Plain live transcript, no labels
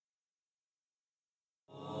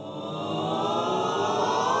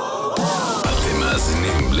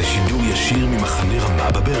לשידור ישיר ממחנה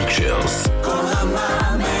רמה בברקשיירס. כל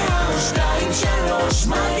רמה 102.3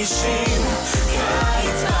 מרגישים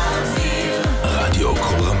קיץ באוויר. רדיו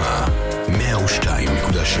כל רמה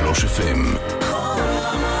 102.3 FM. כל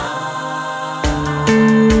רמה.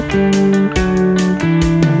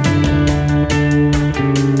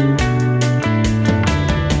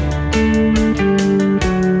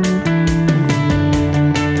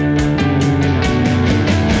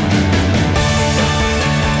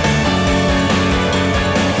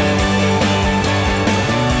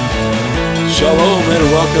 Shalom and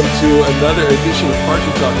welcome to another edition of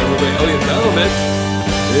Parsha Talk. I'm Rabbi Elliot Malamet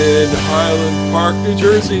in Highland Park, New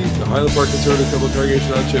Jersey. The Highland Park Conservative Temple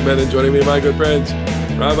Congregation on Shemet, and joining me, my good friends,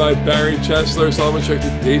 Rabbi Barry Chesler, Solomon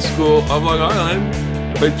Shechter Day School of Long Island,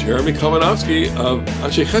 Rabbi Jeremy Kalmanovsky of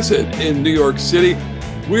Anshe Chesed in New York City.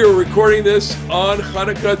 We are recording this on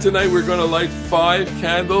Hanukkah tonight. We're going to light 5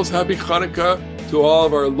 candles. Happy Hanukkah to all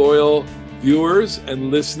of our loyal viewers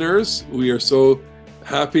and listeners. We are so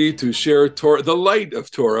happy to share Torah, the light of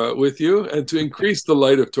Torah with you, and to increase the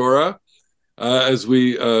light of Torah as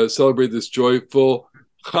we celebrate this joyful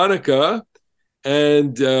Hanukkah.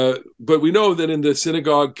 And but we know that in the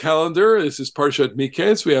synagogue calendar, this is Parshat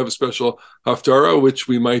Miketz. We have a special haftarah which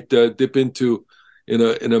we might dip into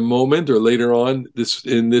in a moment or later on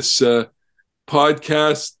in this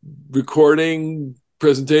podcast recording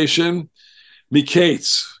presentation.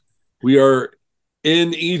 Miketz. We are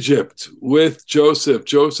in Egypt with Joseph.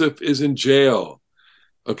 Joseph is in jail.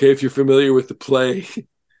 Okay, if you're familiar with the play,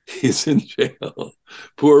 he's in jail.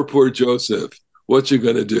 Poor Joseph. What you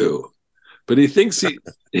gonna do? But he thinks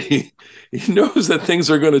he knows that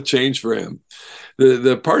things are going to change for him.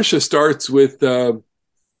 The parsha starts with,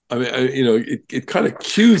 it kind of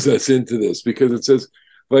cues us into this because it says,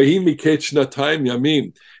 "Vahi miketz shnatayim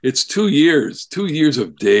yamim." It's 2 years, 2 years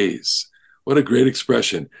of days. What a great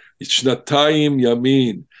expression. Shnatayim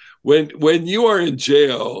yamin. When you are in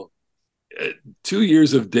jail, 2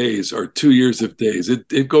 years of days are 2 years of days.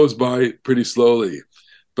 It goes by pretty slowly.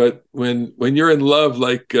 But when you're in love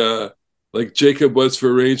like Jacob was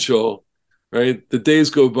for Rachel, right? The days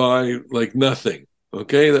go by like nothing.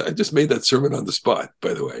 Okay, I just made that sermon on the spot,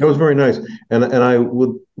 by the way. That was very nice, and I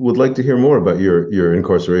would like to hear more about your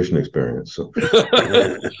incarceration experience. So.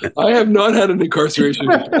 I have not had an incarceration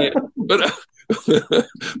experience,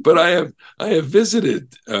 but I have visited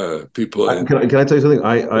people. Can I tell you something?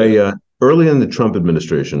 I early in the Trump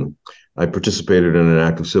administration, I participated in an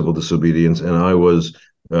act of civil disobedience, and I was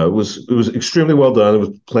it was extremely well done. It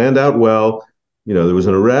was planned out well. You know, there was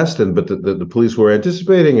an arrest, but the police were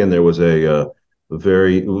anticipating, and there was it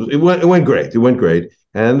went great. It went great.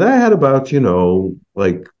 And I had about 8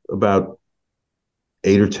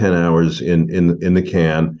 or 10 hours in the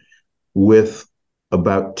can with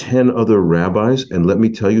about 10 other rabbis. And let me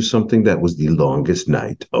tell you something, that was the longest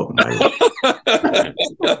night of my life.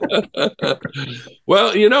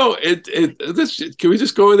 Well, can we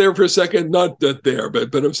just go in there for a second? Not that there,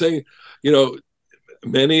 but I'm saying,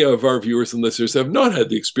 many of our viewers and listeners have not had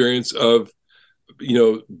the experience of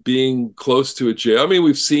being close to a jail. I mean,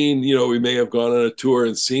 we've seen, we may have gone on a tour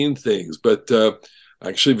and seen things, but I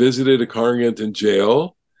actually visited a congregant in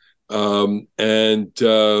jail.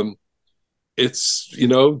 It's,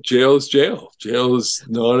 jail is jail. Jail is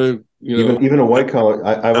not a, even a white collar.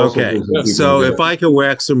 I've okay. So if I could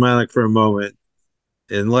wax Sermonic for a moment,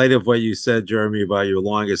 in light of what you said, Jeremy, about your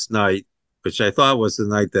longest night, which I thought was the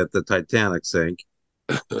night that the Titanic sank,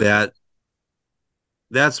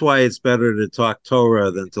 that's why it's better to talk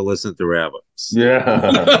Torah than to listen to rabbis. Yeah.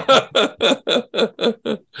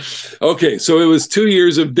 Okay, so it was 2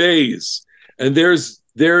 years of days, and there's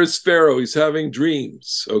Pharaoh. He's having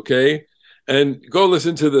dreams. Okay, and go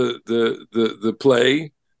listen to the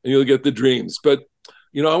play, and you'll get the dreams. But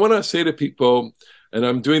I want to say to people, and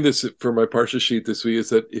I'm doing this for my parsha sheet this week, is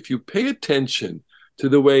that if you pay attention to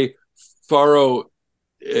the way Pharaoh,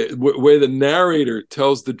 where the narrator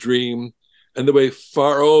tells the dream, and the way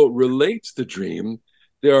Pharaoh relates the dream,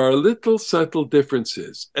 there are little subtle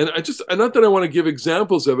differences. And not that I want to give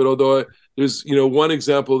examples of it, although there's, one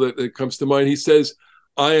example that comes to mind. He says,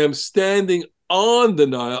 "I am standing on the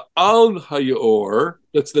Nile, al hayor."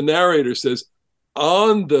 That's the narrator says,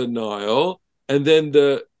 on the Nile. And then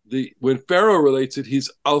when Pharaoh relates it,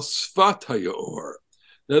 he's al sfat hayor.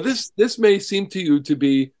 Now this may seem to you to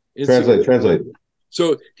be translate.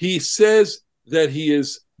 So he says that he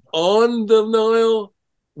is on the Nile.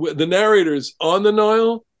 The narrator is on the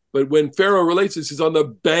Nile, but when Pharaoh relates this, he's on the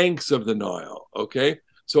banks of the Nile. Okay,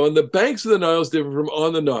 so on the banks of the Nile is different from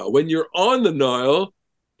on the Nile. When you're on the Nile,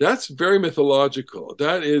 that's very mythological.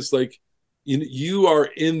 That is like, you are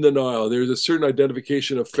in the Nile. There's a certain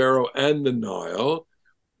identification of Pharaoh and the Nile.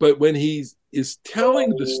 But when he is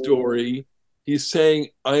telling the story, he's saying,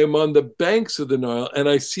 I am on the banks of the Nile and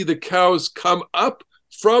I see the cows come up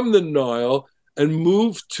from the Nile and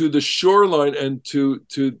move to the shoreline, and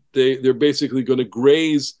they're basically going to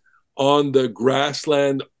graze on the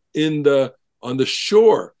grassland on the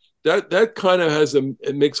shore. That kind of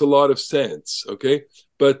it makes a lot of sense, okay?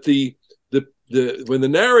 But when the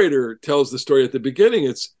narrator tells the story at the beginning,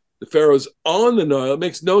 it's the Pharaoh's on the Nile. It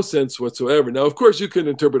makes no sense whatsoever. Now, of course, you can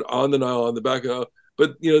interpret on the Nile, on the back of the Nile,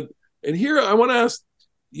 but and here I want to ask,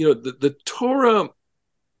 the Torah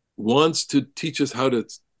wants to teach us how to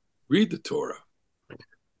read the Torah.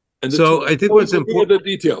 And so I think what's important,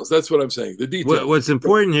 the details. That's what I'm saying. The details. What's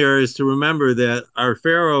important here is to remember that our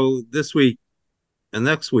Pharaoh this week and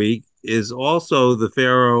next week is also the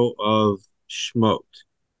Pharaoh of Shemot.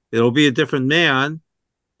 It'll be a different man,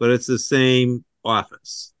 but it's the same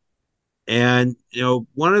office. And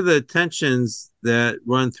one of the tensions that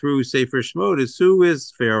run through Sefer Shemot is, who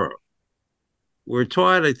is Pharaoh? We're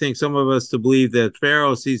taught, I think, some of us, to believe that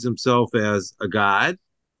Pharaoh sees himself as a god,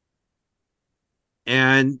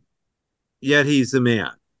 and yet he's a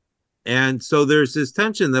man. And so there's this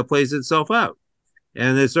tension that plays itself out.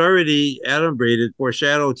 And it's already adumbrated,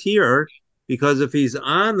 foreshadowed here, because if he's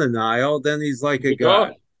on the Nile, then he's like a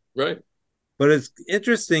god. Right. But it's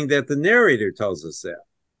interesting that the narrator tells us that.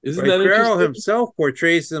 Isn't that Pharaoh himself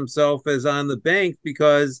portrays himself as on the bank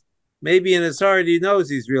because maybe in his heart he knows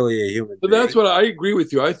he's really a human being. That's what I agree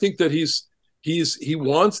with you. I think that he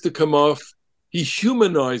wants to come off, he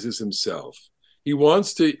humanizes himself.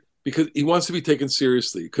 Because he wants to be taken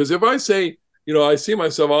seriously. Because if I say, I see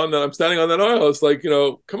myself I'm standing on that Nile, it's like,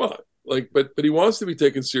 come on. But he wants to be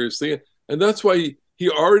taken seriously. And that's why he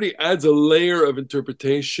already adds a layer of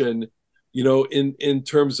interpretation, in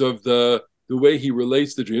terms of the way he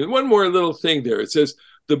relates the dream. And one more little thing there. It says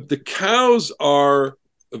the cows are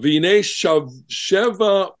Vine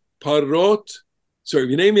Sheva Parot,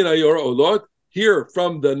 Vine Minayor Olot, here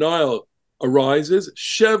from the Nile arises,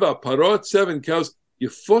 Sheva Parot, 7 cows,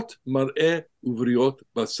 Yefot Mar'eh Uvriot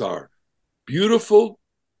Basar. Beautiful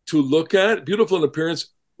to look at, beautiful in appearance,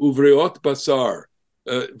 Uvriot Basar.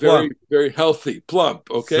 Very, very healthy, plump,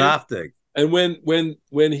 okay? Softig. And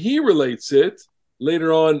when he relates it,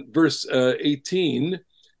 later on, verse 18,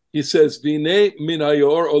 he says, Vine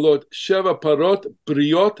minayor olot sheva parot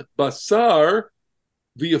briot basar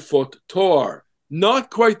v'yefot toar. Not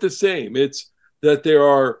quite the same. It's that there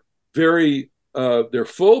are they're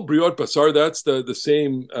full, briot basar, that's the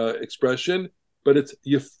same expression, but it's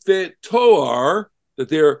yefet toar, that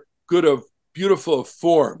they're beautiful of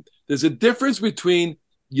form. There's a difference between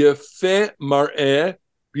yefet mar'eh,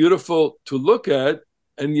 beautiful to look at,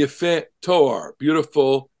 and yefet toar,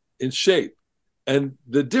 beautiful in shape. And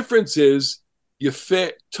the difference is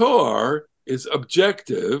yefet toar is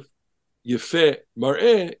objective, yefet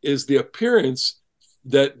mar'eh is the appearance,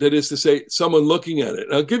 that is to say, someone looking at it.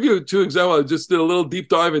 And I'll give you 2 examples. I just did a little deep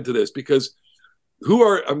dive into this, because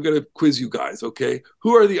I'm going to quiz you guys, okay?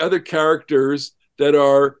 Who are the other characters that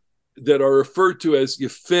are referred to as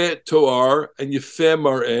Yefet Toar and Yefet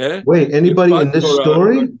Mar'eh? Wait, anybody in this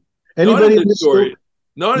story? Anybody in this story?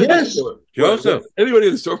 Not in this story. Joseph. Anybody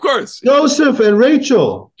in the story, of course. Joseph and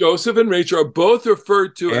Rachel. Joseph and Rachel are both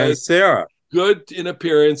referred to as Sarah, good in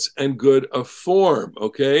appearance and good of form,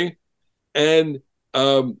 okay? And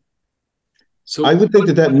so I would think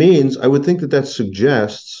that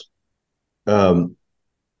suggests, and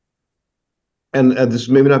this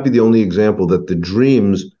may not be the only example, that the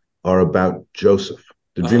dreams are about Joseph.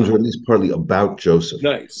 The dreams are at least partly about Joseph.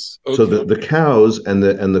 Nice. Okay. So the cows and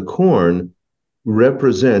the corn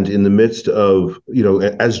represent, in the midst of,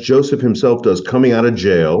 as Joseph himself does, coming out of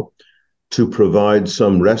jail to provide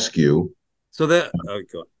some rescue. So that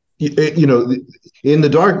in the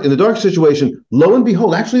dark situation, lo and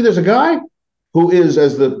behold, actually there's a guy who is,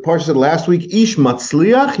 as the Parsha said last week, Ish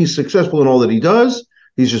Matzliach. He's successful in all that he does.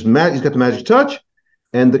 He's just he's got the magic touch,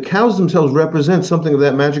 and the cows themselves represent something of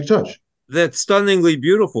that magic touch. That's stunningly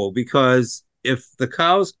beautiful, because if the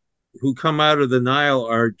cows who come out of the Nile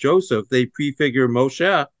are Joseph, they prefigure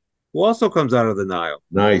Moshe, who also comes out of the Nile.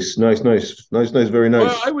 Nice, very nice.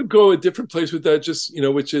 Well, I would go a different place with that, just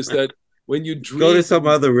which is that when you dream, go to some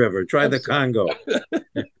other river, try the Congo.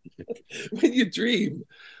 When you dream,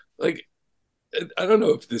 like, I don't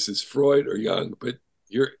know if this is Freud or Jung, but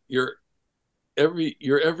you're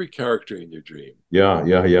every character in your dream. Yeah.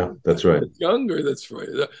 That's right. That's Jung or that's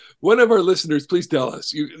Freud. One of our listeners, please tell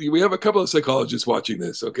us. We have a couple of psychologists watching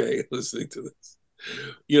this, okay, listening to this.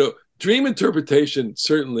 Dream interpretation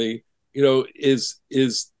certainly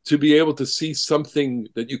is to be able to see something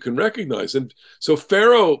that you can recognize. And so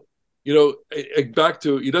Pharaoh, back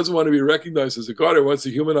to, he doesn't want to be recognized as a god. He wants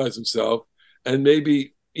to humanize himself, and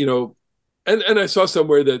maybe and I saw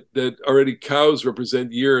somewhere that already cows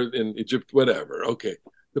represent year in Egypt, whatever. Okay,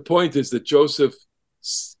 the point is that Joseph,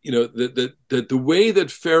 that the way that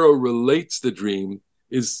Pharaoh relates the dream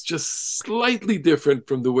is just slightly different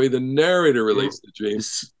from the way the narrator relates the dream,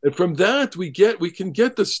 and from that we can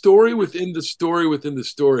get the story within the story within the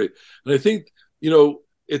story. And I think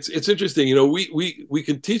it's interesting. We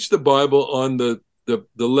can teach the Bible on the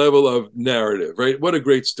level of narrative, right? What a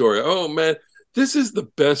great story! Oh man, this is the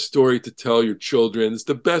best story to tell your children. It's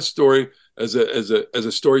the best story as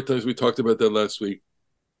a storyteller. We talked about that last week.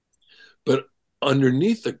 But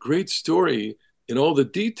underneath a great story, in all the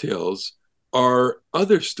details, are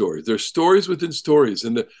other stories. There are stories within stories.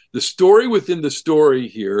 And the story within the story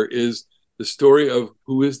here is the story of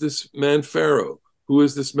who is this man Pharaoh? Who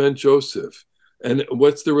is this man Joseph? And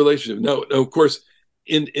what's the relationship? Now of course,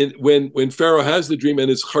 when Pharaoh has the dream and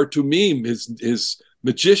his Khartoumim, his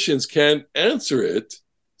magicians can't answer it.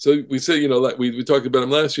 So we say, like we talked about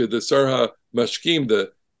him last year, the Sarha Mashkim,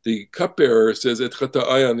 the cupbearer says, Et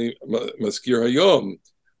chata'ai maskir hayom.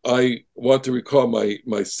 I want to recall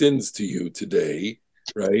my sins to you today,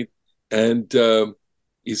 right? And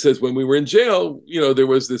he says, when we were in jail, there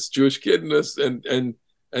was this Jewish kid in us, and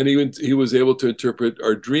he was able to interpret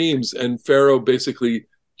our dreams. And Pharaoh basically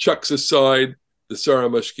chucks aside the Sarah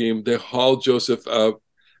Mashkim. They haul Joseph out,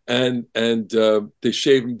 and they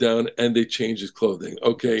shave him down, and they change his clothing.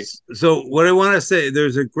 Okay. So what I want to say,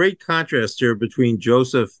 there's a great contrast here between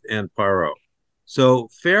Joseph and Pharaoh. So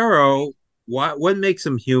Pharaoh, what makes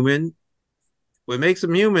him human? What makes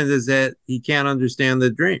him human is that he can't understand the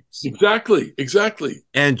dreams. Exactly.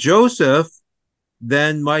 And Joseph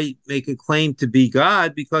then might make a claim to be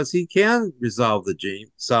God because he can solve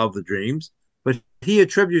the dreams, but he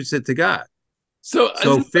attributes it to God. So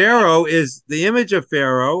Pharaoh is the image of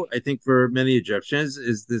Pharaoh, I think, for many Egyptians,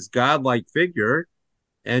 is this godlike figure.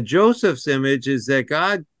 And Joseph's image is that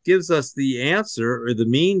God gives us the answer or the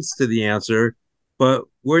means to the answer, but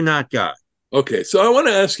we're not God. Okay, so I want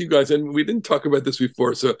to ask you guys, and we didn't talk about this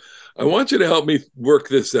before, so I want you to help me work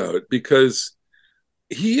this out, because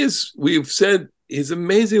we've said he's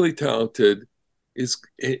amazingly talented. He's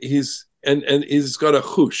got a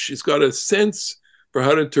chush, he's got a sense for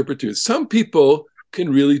how to interpret dreams. Some people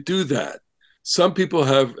can really do that. Some people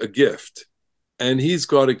have a gift, and he's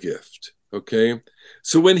got a gift, okay?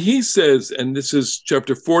 So when he says, and this is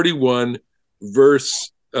chapter 41,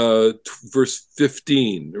 verse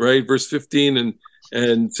 15, right? Verse 15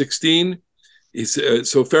 and 16.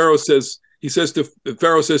 So Pharaoh says to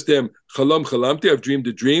him, Chalam chalamti, I've dreamed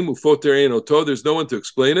a dream. Ufoter ein oto, there's no one to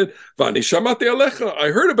explain it. Vani shamati alecha,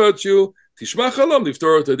 I heard about you. Tishma chalam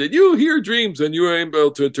liftor oto, did you hear dreams and you were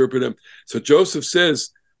able to interpret them? So Joseph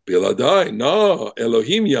says, Biladai, no,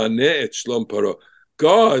 Elohim yaneh et shlom paro.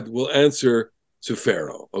 God will answer to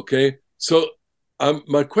Pharaoh. Okay, so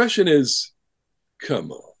my question is,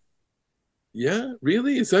 come on. Yeah,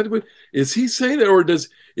 really? Is that what is he saying that, or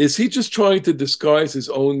is he just trying to disguise his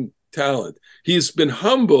own talent? He's been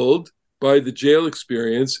humbled by the jail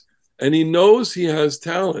experience, and he knows he has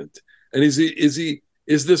talent. And is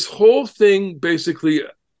this whole thing basically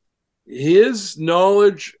his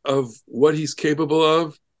knowledge of what he's capable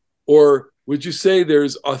of, or would you say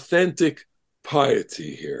there's authentic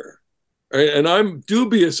piety here? Right? And I'm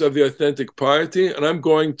dubious of the authentic piety, and I'm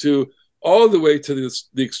going to all the way to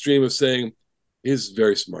the extreme of saying he's a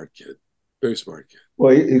very smart kid. Very smart kid.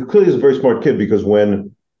 Well, he clearly is a very smart kid, because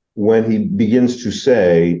when he begins to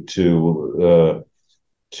say to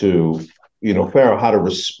Pharaoh how to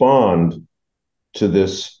respond to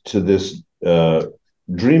this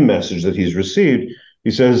dream message that he's received,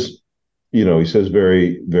 he says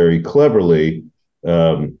very, very cleverly,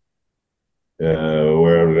 Pharaoh,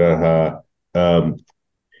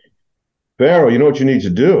 you know what you need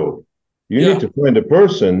to do? You need to find a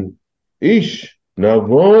person, ish,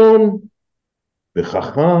 navon,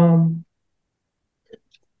 b'chacham,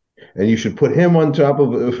 and you should put him on top of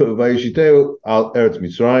Vayishiteu al Eretz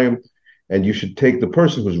Mitzrayim, and you should take the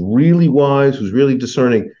person who's really wise, who's really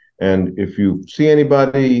discerning, and if you see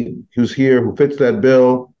anybody who's here who fits that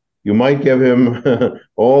bill, you might give him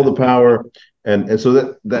all the power, and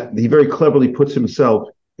so that he very cleverly puts himself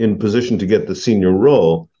in position to get the senior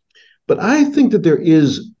role. But I think that there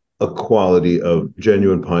is a quality of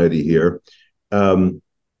genuine piety here, and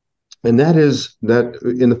that is that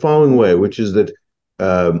in the following way, which is that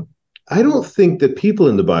I don't think that people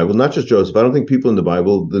in the Bible, not just Joseph, I don't think people in the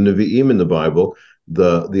Bible, the Nevi'im in the Bible,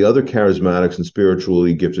 the other charismatics and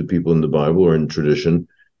spiritually gifted people in the Bible or in tradition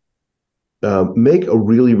make a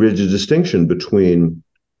really rigid distinction between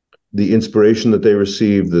the inspiration that they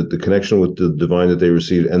received, the connection with the divine that they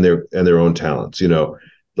received, and their own talents.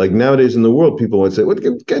 Like nowadays in the world, people would say, "What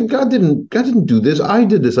God didn't do this. I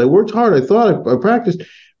did this. I worked hard. I thought. I practiced."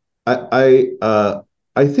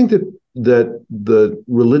 I think that the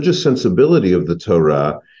religious sensibility of the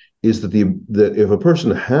Torah is that if a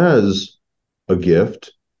person has a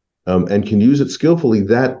gift and can use it skillfully,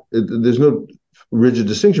 that there's no rigid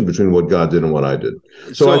distinction between what God did and what I did.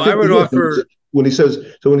 So I would offer when he says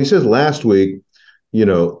last week,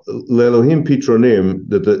 Le'Elohim Pitronim,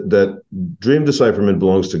 that dream decipherment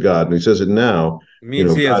belongs to God, and he says it now. It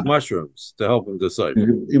means he has mushrooms to help him decipher.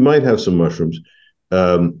 He might have some mushrooms.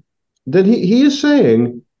 Then he is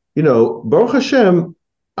saying, Baruch Hashem,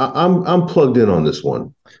 I'm plugged in on this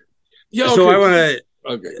one. Yeah. Okay. So I want to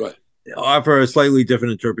go ahead. Offer a slightly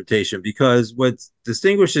different interpretation, because what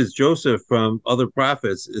distinguishes Joseph from other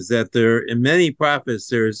prophets is that in many prophets,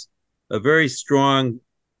 there's a very strong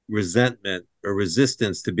resentment or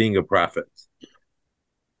resistance to being a prophet.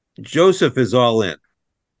 Joseph is all in.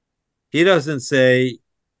 He doesn't say,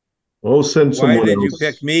 "Oh, send someone else. Why did you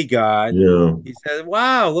pick me, God?" Yeah. He said,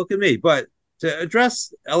 "Wow, look at me." But to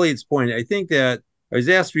address Elliot's point, I think that I was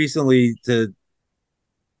asked recently to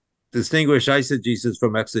distinguish eisegesis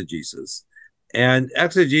from exegesis. And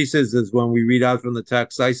exegesis is when we read out from the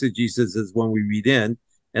text. Eisegesis is when we read in.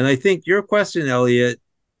 And I think your question, Elliot,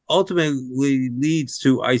 ultimately leads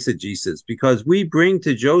to eisegesis, because we bring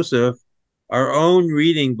to Joseph our own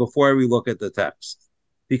reading before we look at the text,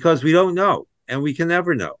 because we don't know, and we can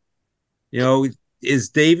never know. Is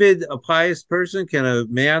David a pious person? Can a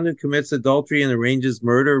man who commits adultery and arranges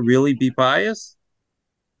murder really be pious?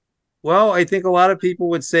 Well, I think a lot of people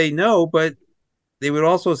would say no, but they would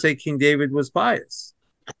also say King David was pious.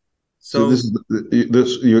 So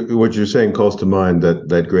what you're saying calls to mind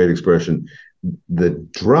that great expression, the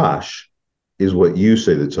drash is what you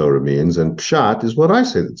say the Torah means, and pshat is what I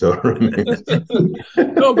say the Torah means.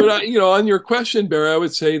 No, but on your question, Barry, I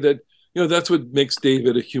would say that that's what makes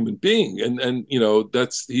David a human being, and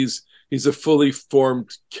he's a fully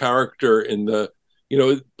formed character in the.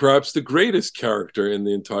 Perhaps the greatest character in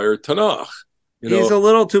the entire Tanakh. He's a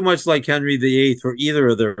little too much like Henry VIII for either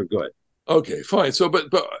of them good. Okay, fine. So,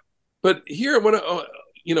 but here,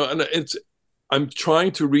 and I'm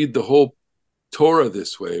trying to read the whole Torah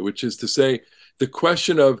this way, which is to say, the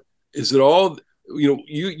question of, is it all?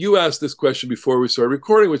 You asked this question before we started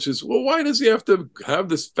recording, which is, well, why does he have to have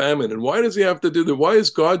this famine, and why does he have to do that? Why is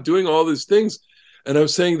God doing all these things? And I'm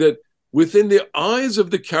saying that within the eyes of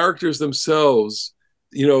the characters themselves,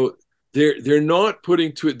 they're not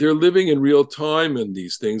putting to it. They're living in real time in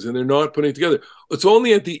these things, and they're not putting it together. It's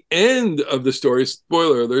only at the end of the story,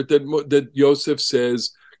 spoiler alert, that Yosef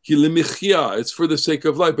says, it's for the sake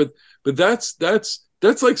of life. But that's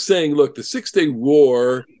like saying, look, the 6-Day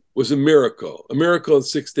War was a miracle in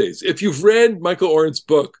 6 days. If you've read Michael Oren's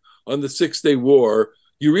book on the 6-Day War,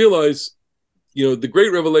 you realize, the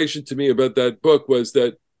great revelation to me about that book was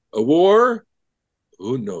that a war,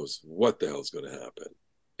 who knows what the hell's going to happen?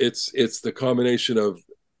 It's the combination of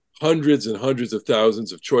hundreds and hundreds of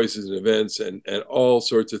thousands of choices and events and all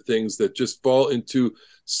sorts of things that just fall into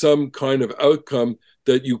some kind of outcome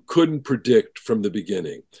that you couldn't predict from the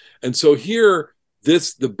beginning. And so here,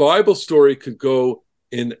 the Bible story could go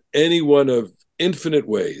in any one of infinite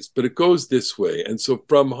ways, but it goes this way. And so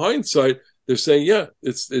from hindsight, they're saying, yeah,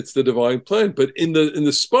 it's the divine plan. But in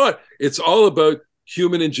the spot, it's all about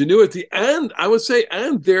human ingenuity, and I would say,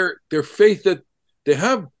 and their faith that they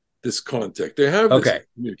have this contact, they have this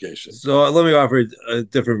communication. So let me offer a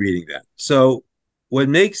different reading then. So what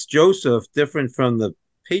makes Joseph different from the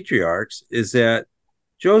patriarchs is that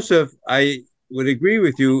Joseph, I would agree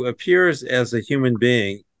with you, appears as a human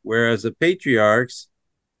being, whereas the patriarchs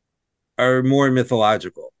are more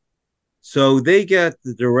mythological. So they get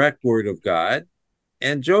the direct word of God,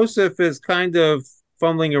 and Joseph is kind of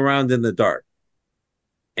fumbling around in the dark.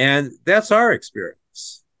 And that's our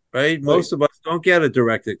experience, right? Most of us don't get a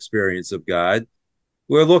direct experience of God.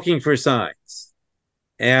 We're looking for signs.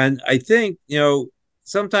 And I think,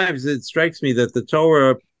 sometimes it strikes me that the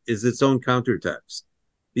Torah is its own countertext,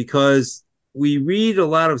 because we read a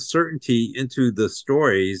lot of certainty into the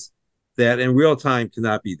stories that in real time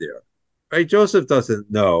cannot be there, right? Joseph doesn't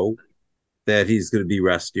know that he's going to be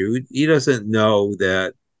rescued. He doesn't know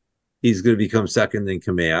that he's going to become second in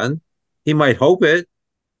command. He might hope it,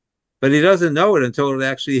 but he doesn't know it until it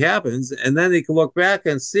actually happens. And then he can look back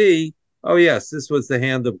and see, oh, yes, this was the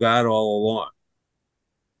hand of God all along.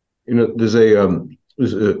 There's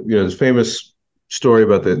this famous story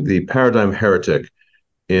about the paradigm heretic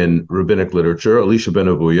in rabbinic literature, Elisha ben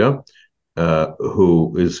Avuya,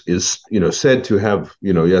 who is said to have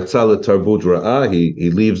yatzala tarvut ra'ah.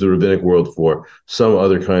 He leaves the rabbinic world for some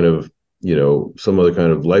other kind of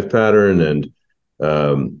life pattern, and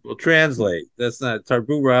We'll translate. That's not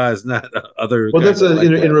Tarbura is not other. well, that's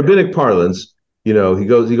in rabbinic parlance. He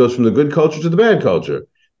goes from the good culture to the bad culture.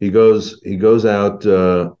 He goes out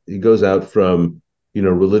from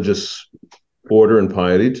religious order and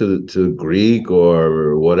piety to Greek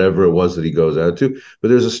or whatever it was that he goes out to. But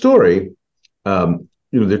there's a story. There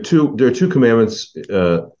are two commandments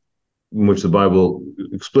in which the Bible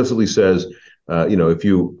explicitly says, if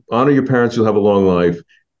you honor your parents, you'll have a long life.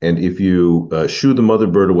 And if you shoo the mother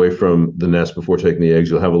bird away from the nest before taking the eggs,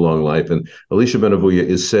 you'll have a long life. And Elisha ben Avuya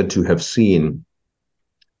is said to have seen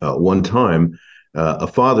one time a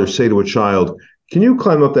father say to a child, "Can you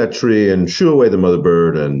climb up that tree and shoo away the mother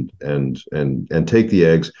bird and take the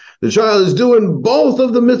eggs?" The child is doing both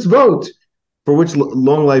of the mitzvot, for which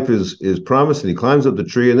long life is promised, and he climbs up the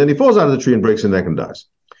tree, and then he falls out of the tree and breaks his neck and dies.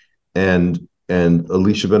 And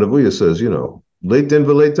Elisha ben Avuya says, late din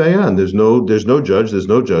v'leit dayan. There's no judge, there's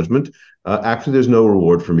no judgment. Actually, there's no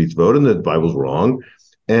reward for mitzvot, and the Bible's wrong.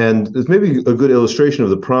 And there's maybe a good illustration of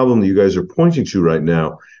the problem that you guys are pointing to right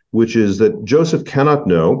now, which is that Joseph cannot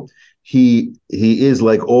know. He is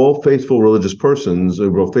like all faithful religious persons,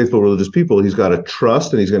 or faithful religious people. He's got to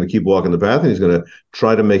trust, and he's going to keep walking the path, and he's going to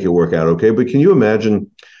try to make it work out okay. But can you imagine,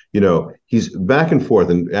 he's back and forth,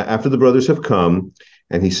 and after the brothers have come,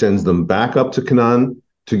 and he sends them back up to Canaan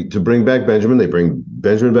to bring back Benjamin. They bring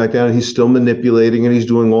Benjamin back down, and he's still manipulating, and he's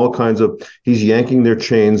doing all kinds of, he's yanking their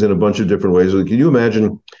chains in a bunch of different ways. Can you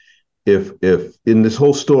imagine if in this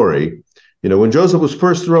whole story, when Joseph was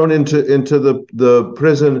first thrown into the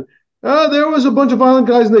prison, there was a bunch of violent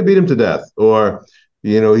guys and they beat him to death. Or,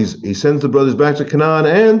 he sends the brothers back to Canaan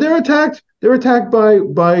and they're attacked. They're attacked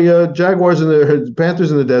by jaguars and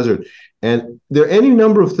panthers in the desert. And there are any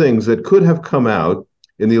number of things that could have come out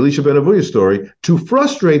in the Elisha ben Avuya story to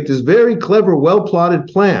frustrate this very clever, well-plotted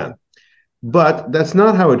plan. But that's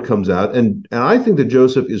not how it comes out. And I think that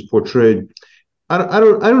Joseph is portrayed, I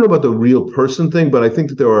don't know about the real person thing, but I think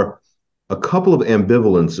that there are a couple of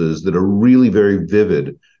ambivalences that are really very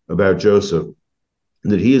vivid about Joseph.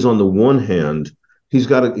 That he is, on the one hand, he's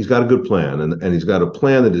got a good plan, and he's got a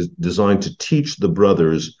plan that is designed to teach the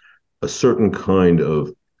brothers a certain kind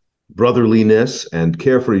of brotherliness and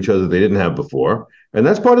care for each other they didn't have before. And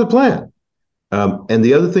that's part of the plan. And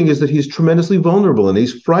the other thing is that he's tremendously vulnerable, and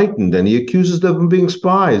he's frightened, and he accuses them of being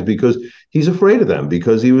spies because he's afraid of them,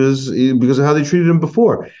 because of how they treated him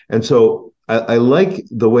before. And so I like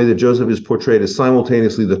the way that Joseph is portrayed as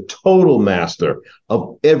simultaneously the total master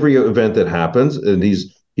of every event that happens, and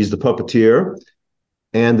he's the puppeteer,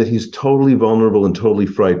 and that he's totally vulnerable and totally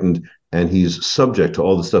frightened, and he's subject to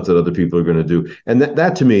all the stuff that other people are going to do. And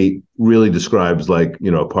that to me really describes, like,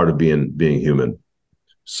 part of being human.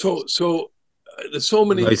 So there's so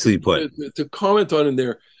many nicely put to comment on in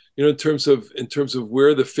there, in terms of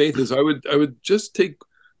where the faith is. I would just take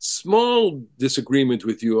small disagreement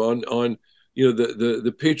with you on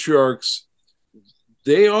the patriarchs.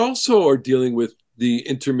 They also are dealing with the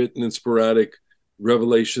intermittent and sporadic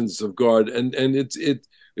revelations of God, and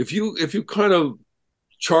if you kind of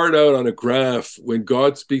chart out on a graph when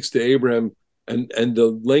God speaks to Abraham and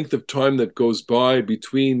the length of time that goes by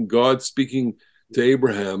between God speaking to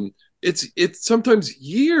Abraham, it's sometimes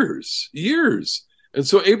years. And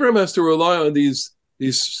so Abraham has to rely on these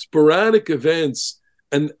sporadic events.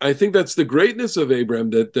 And I think that's the greatness of Abraham,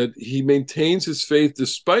 that he maintains his faith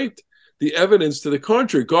despite the evidence to the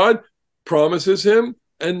contrary. God promises him,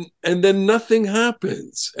 and then nothing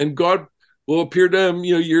happens. And God will appear to him,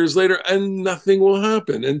 years later, and nothing will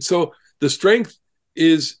happen. And so the strength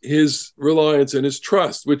is his reliance and his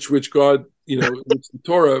trust, which God, which the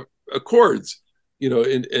Torah accords.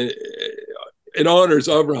 It honors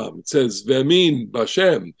Abraham. It says Ve'amin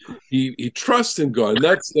b'Hashem. He trusts in God, and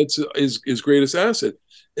that's his greatest asset.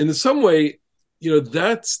 And in some way,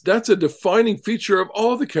 that's a defining feature of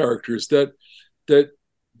all the characters, that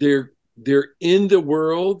they're in the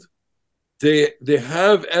world, they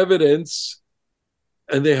have evidence,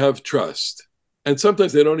 and they have trust. And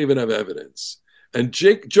sometimes they don't even have evidence. And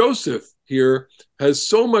Joseph here has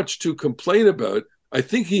so much to complain about. I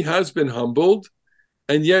think he has been humbled,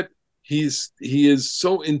 and yet he is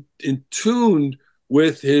so in tune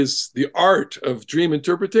with the art of dream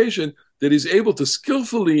interpretation that he's able to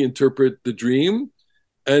skillfully interpret the dream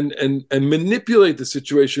and manipulate the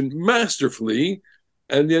situation masterfully,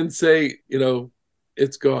 and then say,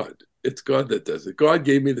 it's God. It's God that does it. God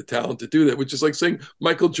gave me the talent to do that, which is like saying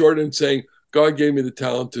Michael Jordan saying, God gave me the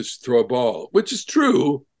talent to throw a ball, which is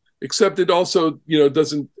true, except it also,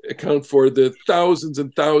 doesn't account for the thousands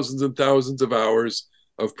and thousands and thousands of hours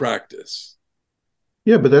of practice.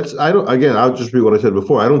 Yeah, but I'll just repeat what I said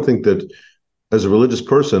before. I don't think that as a religious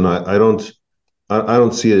person, I don't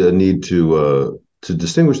see a need to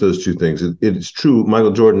distinguish those two things. It's true.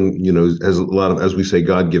 Michael Jordan, has a lot of, as we say,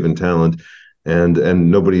 God-given talent, and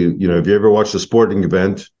nobody, if you ever watched a sporting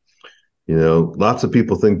event, lots of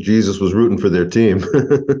people think Jesus was rooting for their team,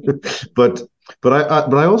 but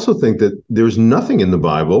I also think that there's nothing in the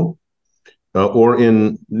Bible, or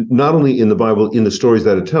in not only in the Bible in the stories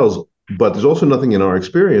that it tells, but there's also nothing in our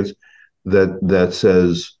experience that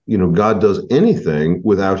says God does anything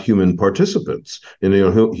without human participants and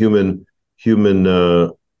human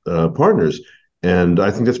partners. And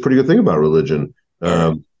I think that's a pretty good thing about religion.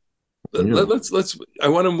 Let's. I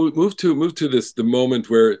want to move to this, the moment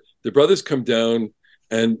where the brothers come down,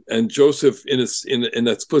 and Joseph in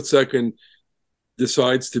that split second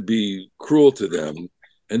decides to be cruel to them,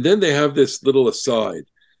 and then they have this little aside,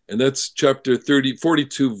 and that's chapter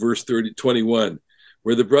 42, verse 21,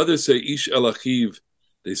 where the brothers say, "Ish el achiv,"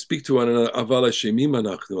 they speak to one another, "Aval hashemim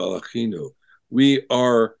anachnu al achinu." We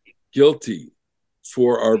are guilty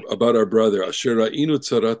about our brother. Asher ra'inu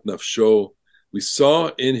tzarat nafsho. We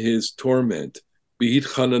saw in his torment,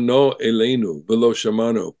 B'hitchanano eleinu v'lo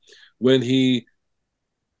shamano, when he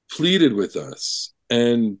pleaded with us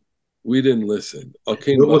and we didn't listen.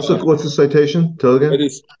 What's the citation? Tell again. It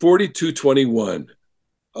is 42:21.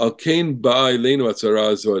 Alkein ba eleinu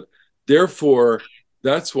atzara azot. Therefore,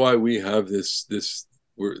 that's why we have this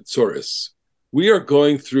word tzoros. We are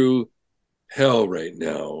going through hell right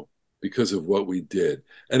now because of what we did,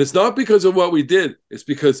 and it's not because of what we did. It's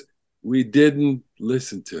because we didn't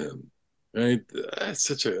listen to him. Right? That's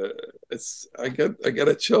I got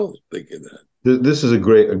a chill thinking that. This is a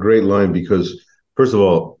great line, because first of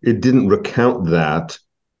all, it didn't recount that.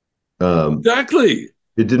 Exactly.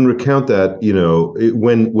 It didn't recount that,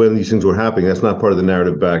 when these things were happening. That's not part of the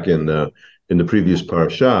narrative back in the previous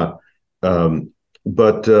parasha.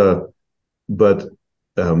 But that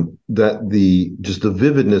the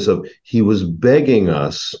vividness of, he was begging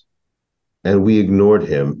us and we ignored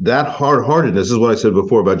him. That hard-heartedness is what I said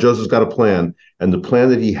before about Joseph's got a plan, and the plan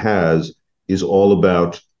that he has is all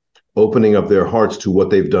about opening up their hearts to what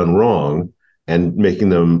they've done wrong and making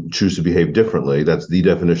them choose to behave differently. That's the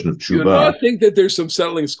definition of tshuva. I think that there's some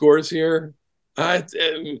settling scores here. Well,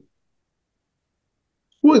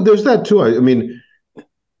 there's that too.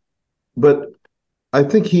 But I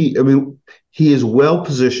think he is well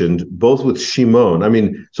positioned both with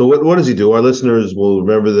Shimon. So what does he do? Our listeners will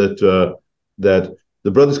remember that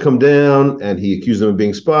the brothers come down and he accuses them of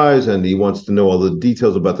being spies, and he wants to know all the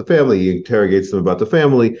details about the family. He interrogates them about the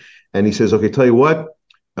family, and he says, "Okay, tell you what,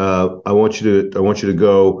 I want you to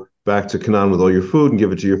go back to Canaan with all your food and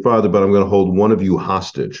give it to your father, but I'm going to hold one of you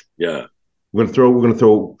hostage. Yeah, we're going to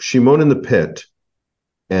throw Shimon in the pit,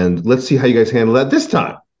 and let's see how you guys handle that this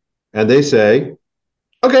time." And they say,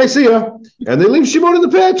 "Okay, see ya," and they leave Shimon in the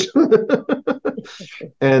pit.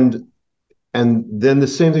 And then the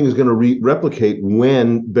same thing is going to replicate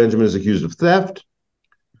when Benjamin is accused of theft,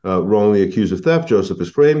 wrongly accused of theft. Joseph has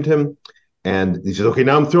framed him, and he says, "Okay,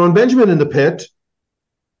 now I'm throwing Benjamin in the pit."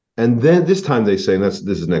 And then this time they say, and this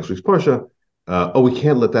is next week's parsha, we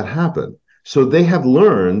can't let that happen. So they have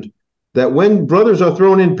learned that when brothers are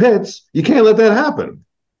thrown in pits, you can't let that happen.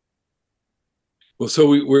 Well,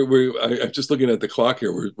 so I'm just looking at the clock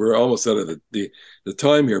here. We're almost out of the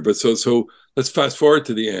time here, but so let's fast forward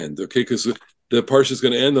to the end, okay? Because the parsha is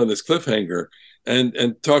going to end on this cliffhanger,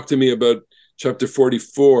 and talk to me about chapter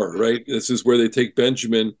 44. Right, this is where they take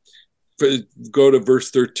Benjamin. Go to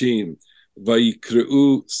verse 13.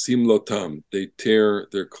 Vayikre'u simlotam. They tear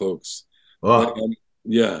their cloaks.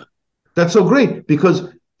 Yeah, that's so great, because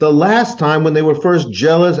the last time when they were first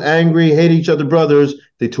jealous, angry, hate each other brothers,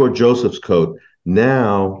 they tore Joseph's coat.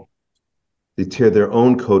 Now they tear their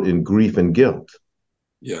own coat in grief and guilt.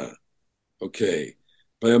 Yeah. Okay.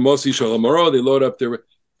 By Amosi Shalamaro, they load up their,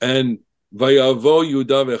 and Vayavo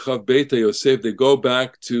Yudav Echav Beta Yosef, they go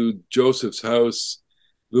back to Joseph's house.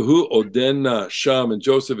 Vuhu Odenna Sham, and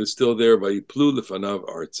Joseph is still there. Vayiplu Lefanav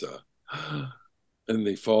Arza. And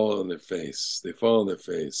they fall on their face.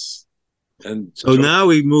 And so now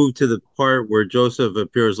we move to the part where Joseph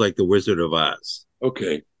appears like the Wizard of Oz.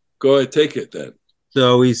 Okay. Go ahead, take it then.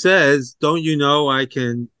 So he says, "Don't you know I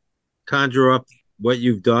can conjure up what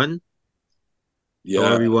you've done?" Yeah.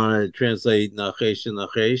 However you want to translate Nachesh and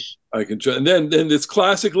Nachesh. I can try. And then this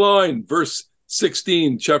classic line, verse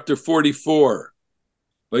 16, chapter 44.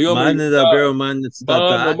 Vayomer Man Yehuda, nedaber man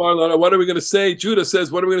nitzdadak. what are we going to say? Judah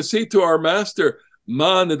says, what are we going to say to our master?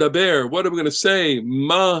 Ma nedaber. What are we going to say?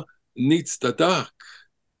 Ma nitzdadak.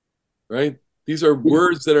 Right? These are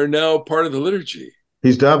words that are now part of the liturgy.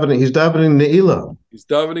 He's davening Ne'ilah. He's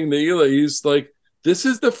davening Ne'ilah. He's like, this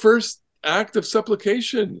is the first act of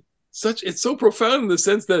supplication. It's so profound in the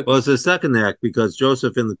sense that, Well, it's the second act because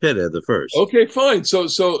Joseph in the pit had the first. okay, fine. So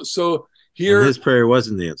here, And his prayer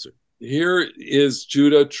wasn't answered. Here is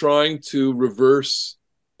Judah trying to reverse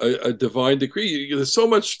a divine decree. There's so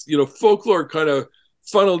much, folklore kind of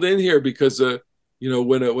funneled in here because,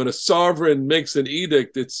 when a sovereign makes an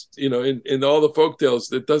edict, it's, in all the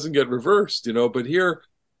folktales, it doesn't get reversed, but here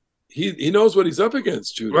he knows what he's up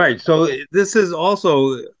against, Judah. Right. So this is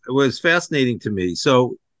also was fascinating to me.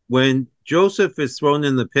 So when Joseph is thrown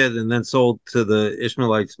in the pit and then sold to the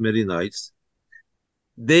Ishmaelites, Midianites,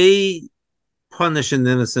 they punish an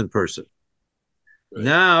innocent person. Right.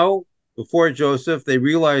 Now, before Joseph, they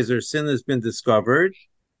realize their sin has been discovered,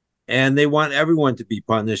 and they want everyone to be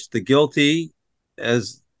punished. The guilty,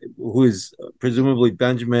 who is presumably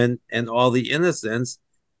Benjamin, and all the innocents.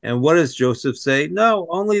 And what does Joseph say? No,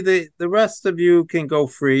 only the rest of you can go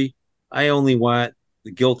free. I only want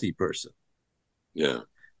the guilty person. Yeah.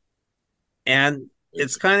 And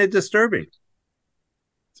it's kind of disturbing.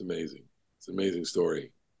 It's amazing. It's an amazing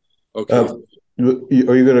story. Okay. Are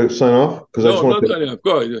you going to sign off? Because no, I'm not signing off.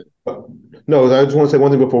 Go ahead. No, I just want to say one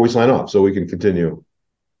thing before we sign off, so we can continue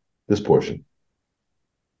this portion.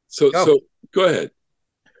 So go ahead.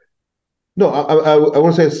 No, I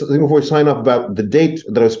want to say something before we sign off about the date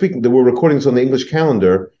that I was speaking. That we're recording this on the English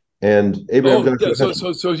calendar, and Abraham.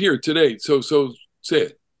 So here today. So say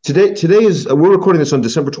it. Today is we're recording this on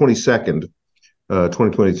December 22nd,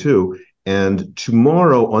 2022. And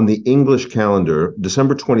tomorrow on the English calendar,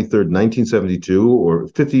 December 23rd, 1972, or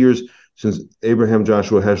 50 years since Abraham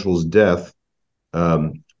Joshua Heschel's death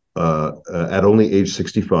at only age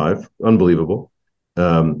 65, unbelievable.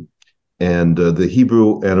 And the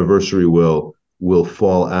Hebrew anniversary will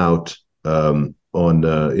fall out in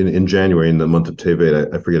January, in the month of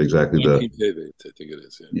Tevet. I forget exactly 19 Tevet, I think it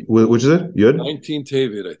is. Yeah. Which is it? Yud? 19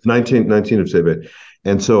 Tevet, I think. 19 of Tevet.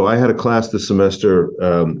 And so I had a class this semester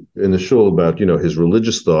in the shul about his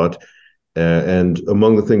religious thought, and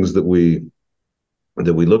among the things that we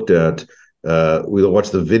looked at, we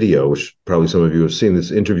watched the video, which probably some of you have seen. This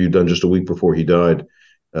interview done just a week before he died,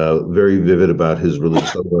 very vivid about his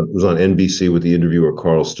religious thought. It was on NBC with the interviewer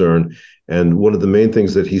Carl Stern, and one of the main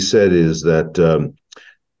things that he said is that,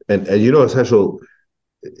 and as Heschel,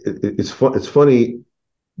 it's funny.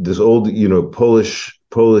 This old, Polish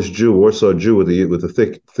Jew, Warsaw Jew with a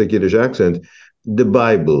thick Yiddish accent, the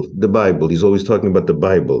Bible. He's always talking about the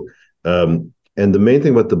Bible, and the main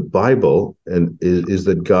thing about the Bible is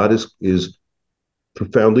that God is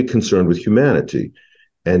profoundly concerned with humanity,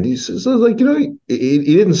 and he says he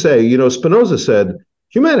didn't say Spinoza said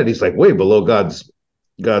humanity's like way below God's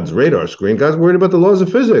radar screen. God's worried about the laws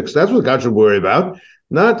of physics. That's what God should worry about.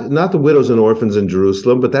 Not the widows and orphans in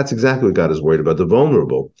Jerusalem, but that's exactly what God is worried about, the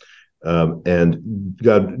vulnerable. And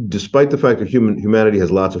God, despite the fact that humanity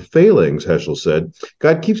has lots of failings, Heschel said,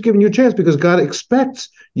 God keeps giving you a chance because God expects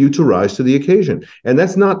you to rise to the occasion. And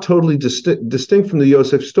that's not totally distinct from the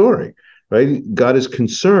Yosef story, right? God is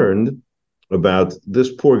concerned about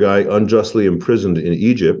this poor guy unjustly imprisoned in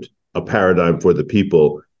Egypt, a paradigm for the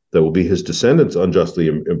people that will be his descendants unjustly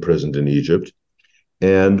imprisoned in Egypt,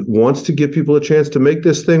 and wants to give people a chance to make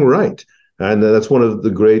this thing right. And that's one of the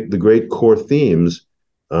great core themes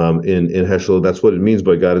in Heschel. That's what it means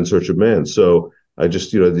by God in search of man. So I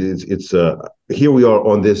just, it's here we are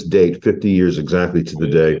on this date, 50 years exactly to the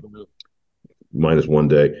day, minus one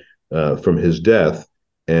day from his death,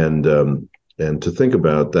 and to think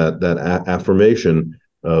about that affirmation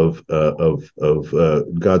of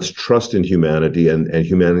God's trust in humanity and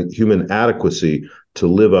human adequacy to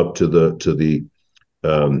live up to the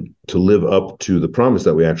promise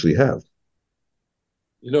that we actually have.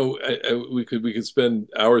 We could spend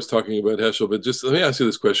hours talking about Heschel, but just let me ask you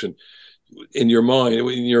this question: in your mind,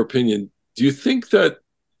 in your opinion, do you think that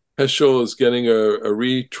Heschel is getting a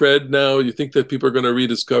retread now? You think that people are going to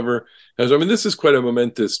rediscover Heschel? I mean, this is quite a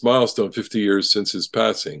momentous milestone, 50 years since his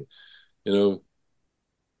passing, or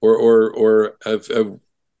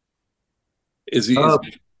is he? I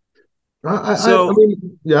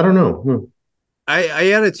don't know. I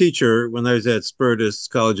had a teacher when I was at Spertus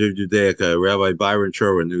College of Judaica, Rabbi Byron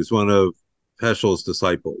Sherwin, who was one of Heschel's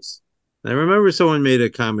disciples. And I remember someone made a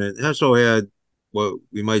comment. Heschel had what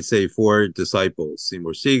we might say 4 disciples: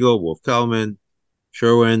 Seymour Siegel, Wolf Kalman,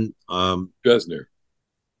 Sherwin, Gesner.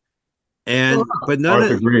 And but none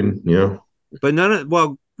Arthur of Green, yeah. But none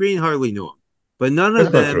of Green hardly knew him, but none That's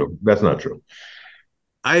of not them. true. That's not true.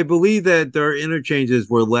 I believe that their interchanges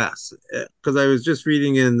were less because I was just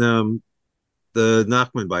reading in the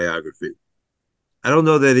Nachman biography. I don't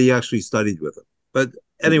know that he actually studied with him, but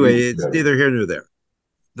anyway, it's neither here nor there.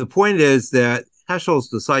 The point is that Heschel's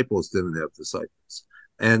disciples didn't have disciples,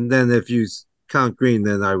 and then if you count Green,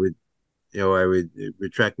 then I would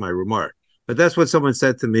retract my remark. But that's what someone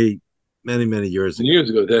said to me many years ago. Years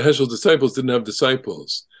ago, that Heschel's disciples didn't have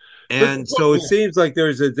disciples. And so it seems like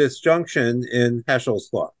there's a disjunction in Heschel's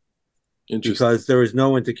thought because there was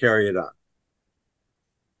no one to carry it on.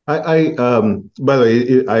 By the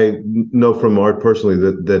way, I know from Art personally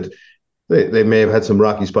that they may have had some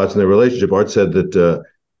rocky spots in their relationship. Art said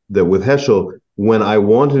that with Heschel, when I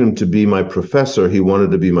wanted him to be my professor, he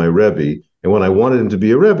wanted to be my Rebbe. And when I wanted him to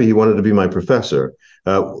be a Rebbe, he wanted to be my professor.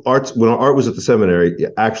 When Art was at the seminary,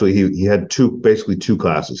 actually, he had basically two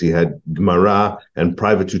classes. He had Gemara and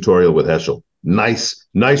private tutorial with Heschel. Nice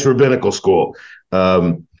rabbinical school.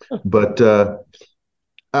 But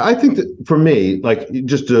I think that for me, like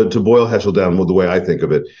just to boil Heschel down with the way I think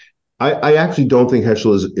of it, I actually don't think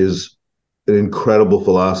Heschel is an incredible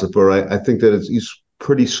philosopher. I think that he's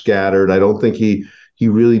pretty scattered. I don't think he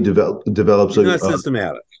really develops. He's not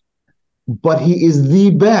systematic. But he is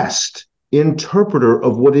the best interpreter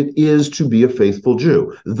of what it is to be a faithful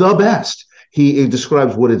Jew. The best. He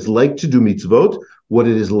describes what it's like to do mitzvot, what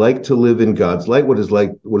it is like to live in God's light, what is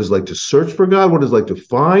like to search for God, what it's like to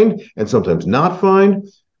find and sometimes not find,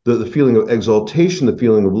 the feeling of exaltation, the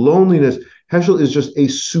feeling of loneliness. Heschel is just a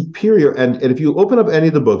superior. And if you open up any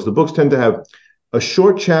of the books tend to have a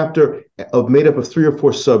short chapter made up of 3 or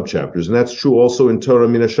 4 sub-chapters. And that's true also in Torah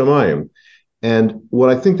Min HaShamayim. And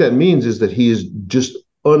what I think that means is that he is just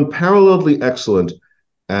unparalleledly excellent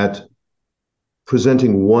at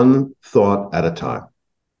presenting one thought at a time.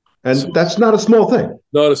 And that's not a small thing.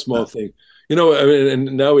 Not a small thing. I mean,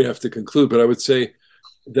 and now we have to conclude, but I would say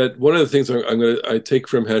that one of the things I take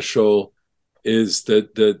from Heschel is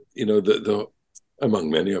that the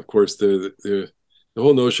among many, of course, the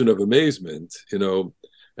whole notion of amazement, and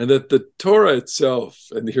that the Torah itself,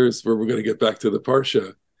 and here's where we're going to get back to the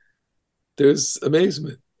Parsha, there's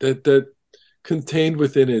amazement that contained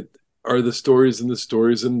within it are the stories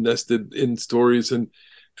and nested in stories,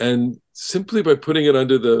 and simply by putting it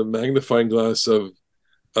under the magnifying glass of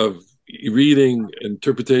reading,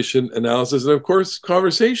 interpretation, analysis, and of course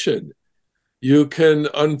conversation, you can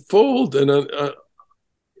unfold and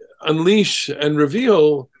unleash and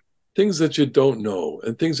reveal things that you don't know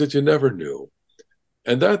and things that you never knew.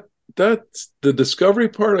 And that's the discovery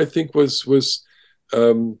part, I think, was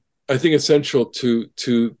I think essential to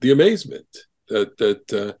the amazement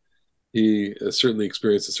that he certainly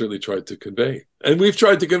experienced and certainly tried to convey. And we've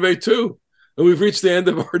tried to convey too. And we've reached the end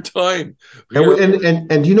of our time.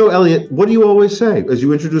 And Elliot, what do you always say as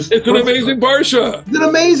you introduce? It's an amazing Parsha. It's an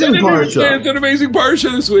amazing Parsha. It's an amazing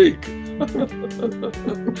Parsha this week.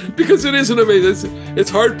 Because it is an amazing, it's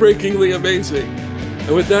heartbreakingly amazing.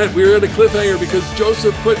 And with that, we're at a cliffhanger because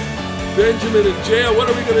Joseph put Benjamin in jail. What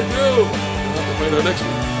are we going to do? We'll have to find out next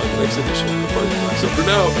week on the next edition of the Parsha. So for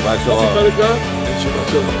now, Shabbat Shalom. And Shabbat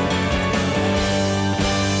Shalom.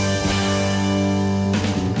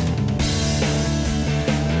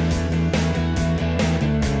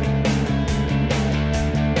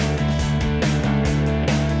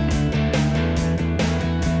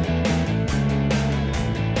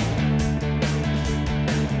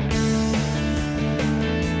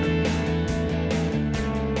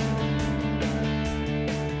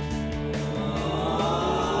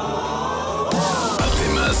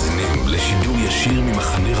 לשידור ישיר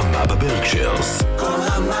ממחנה רמה בברקשיירס. כל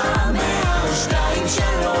רמה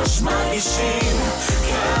 102.3 מרגישים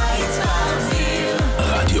קיץ באוויר.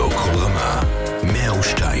 רדיו כל רמה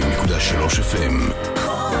 102.3 FM.